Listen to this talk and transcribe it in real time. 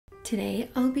Today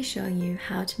I'll be showing you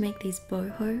how to make these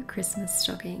boho Christmas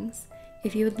stockings.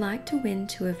 If you would like to win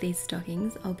 2 of these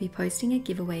stockings, I'll be posting a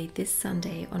giveaway this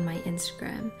Sunday on my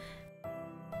Instagram.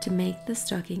 To make the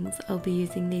stockings, I'll be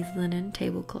using these linen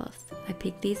tablecloths. I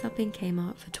picked these up in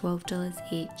Kmart for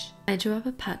 $12 each. I drew up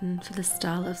a pattern for the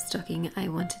style of stocking I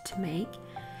wanted to make.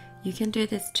 You can do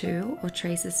this too, or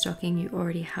trace a stocking you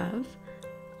already have.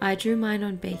 I drew mine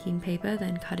on baking paper,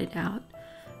 then cut it out.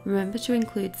 Remember to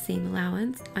include seam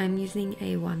allowance. I'm using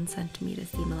a 1 cm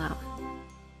seam allowance.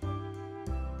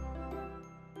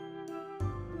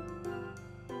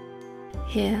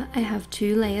 Here I have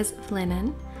 2 layers of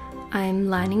linen. I'm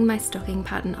lining my stocking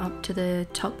pattern up to the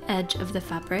top edge of the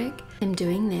fabric. I'm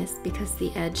doing this because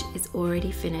the edge is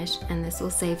already finished and this will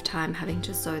save time having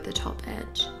to sew the top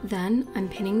edge. Then I'm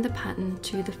pinning the pattern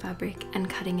to the fabric and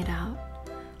cutting it out.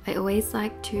 I always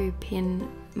like to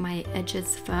pin my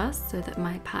edges first so that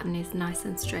my pattern is nice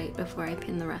and straight before I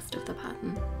pin the rest of the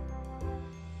pattern.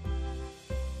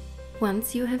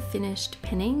 Once you have finished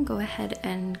pinning, go ahead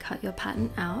and cut your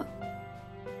pattern out.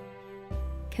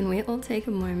 Can we all take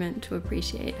a moment to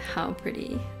appreciate how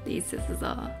pretty these scissors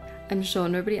are? I'm sure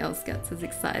nobody else gets as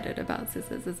excited about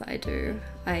scissors as I do.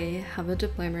 I have a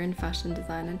diploma in fashion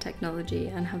design and technology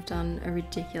and have done a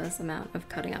ridiculous amount of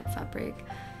cutting up fabric.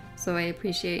 So I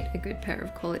appreciate a good pair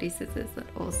of quality scissors that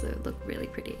also look really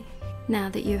pretty. Now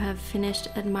that you have finished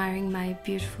admiring my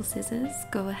beautiful scissors,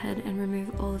 go ahead and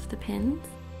remove all of the pins.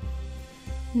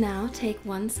 Now take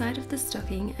one side of the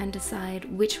stocking and decide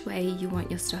which way you want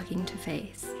your stocking to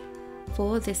face.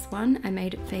 For this one, I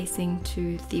made it facing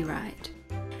to the right.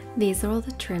 These are all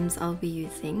the trims I'll be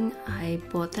using. I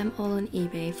bought them all on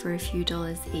eBay for a few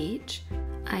dollars each.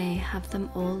 I have them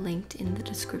all linked in the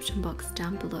description box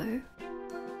down below.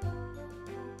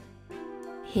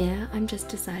 Here I'm just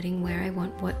deciding where I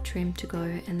want what trim to go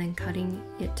and then cutting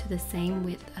it to the same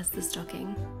width as the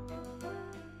stocking.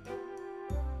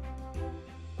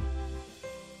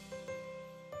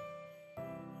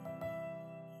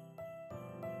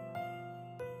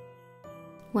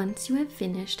 Once you have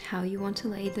finished how you want to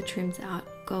lay the trims out,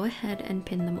 go ahead and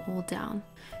pin them all down.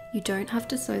 You don't have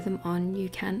to sew them on, you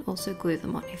can also glue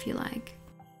them on if you like.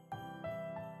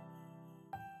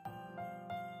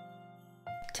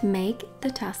 To make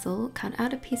the tassel, cut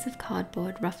out a piece of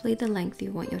cardboard roughly the length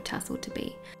you want your tassel to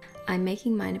be. I'm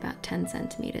making mine about 10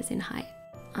 centimeters in height.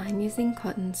 I'm using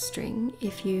cotton string.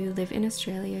 If you live in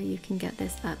Australia, you can get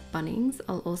this at Bunnings.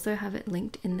 I'll also have it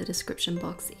linked in the description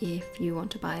box if you want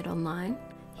to buy it online.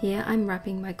 Here I'm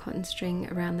wrapping my cotton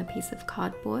string around the piece of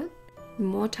cardboard. The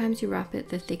more times you wrap it,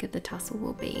 the thicker the tassel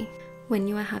will be. When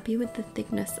you are happy with the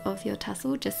thickness of your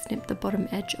tassel, just snip the bottom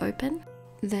edge open.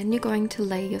 Then you're going to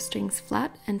lay your strings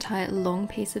flat and tie a long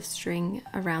piece of string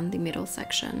around the middle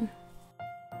section.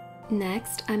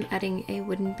 Next, I'm adding a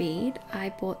wooden bead. I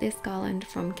bought this garland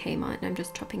from Kmart and I'm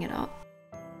just chopping it up.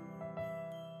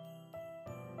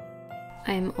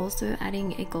 I am also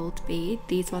adding a gold bead.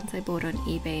 These ones I bought on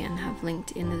eBay and have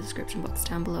linked in the description box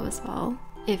down below as well.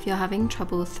 If you're having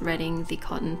trouble threading the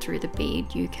cotton through the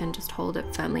bead, you can just hold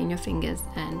it firmly in your fingers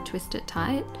and twist it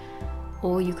tight,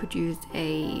 or you could use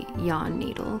a yarn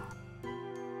needle.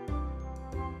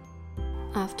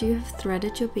 After you have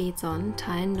threaded your beads on,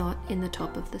 tie a knot in the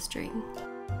top of the string.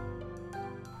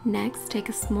 Next, take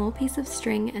a small piece of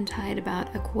string and tie it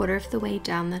about 1/4 of the way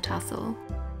down the tassel.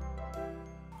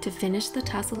 To finish the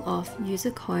tassel off, use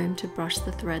a comb to brush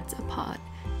the threads apart.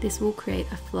 This will create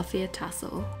a fluffier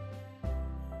tassel.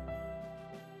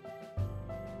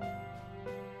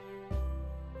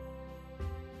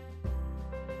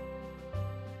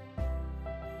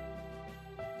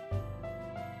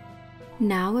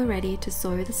 Now we're ready to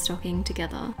sew the stocking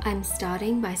together. I'm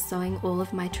starting by sewing all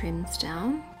of my trims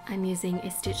down. I'm using a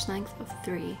stitch length of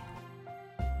 3.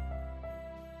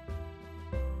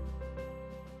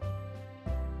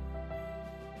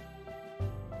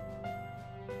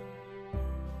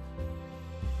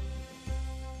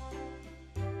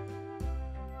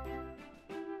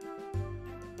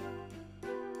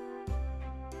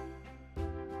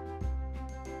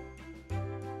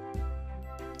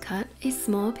 Cut a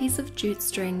small piece of jute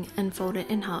string and fold it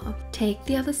in half. Take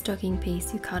the other stocking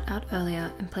piece you cut out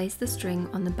earlier and place the string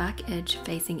on the back edge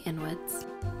facing inwards.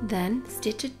 Then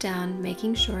stitch it down,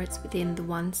 making sure it's within the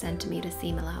 1 cm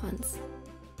seam allowance.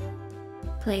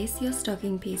 Place your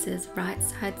stocking pieces right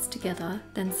sides together,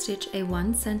 then stitch a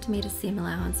 1 cm seam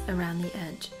allowance around the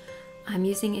edge. I'm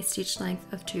using a stitch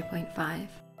length of 2.5.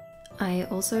 I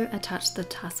also attached the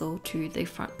tassel to the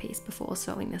front piece before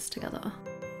sewing this together.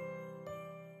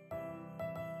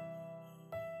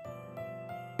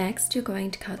 Next, you're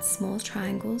going to cut small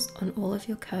triangles on all of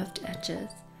your curved edges.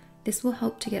 This will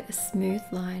help to get a smooth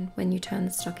line when you turn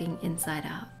the stocking inside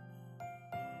out.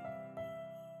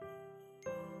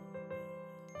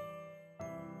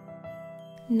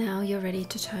 Now you're ready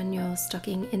to turn your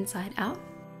stocking inside out.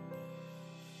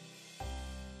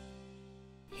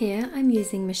 Here I'm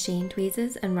using machine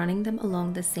tweezers and running them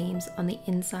along the seams on the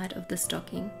inside of the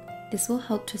stocking. This will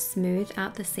help to smooth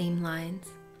out the seam lines.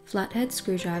 Flathead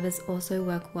screwdrivers also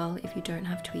work well if you don't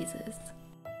have tweezers.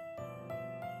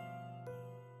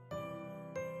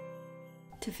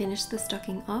 To finish the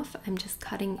stocking off, I'm just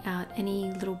cutting out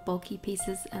any little bulky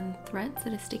pieces and threads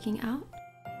that are sticking out.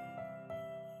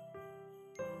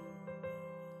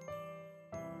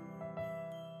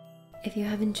 If you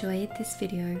have enjoyed this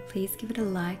video, please give it a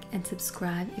like and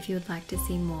subscribe if you would like to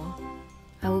see more.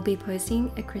 I will be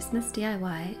posting a Christmas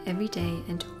DIY every day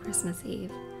until Christmas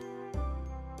Eve.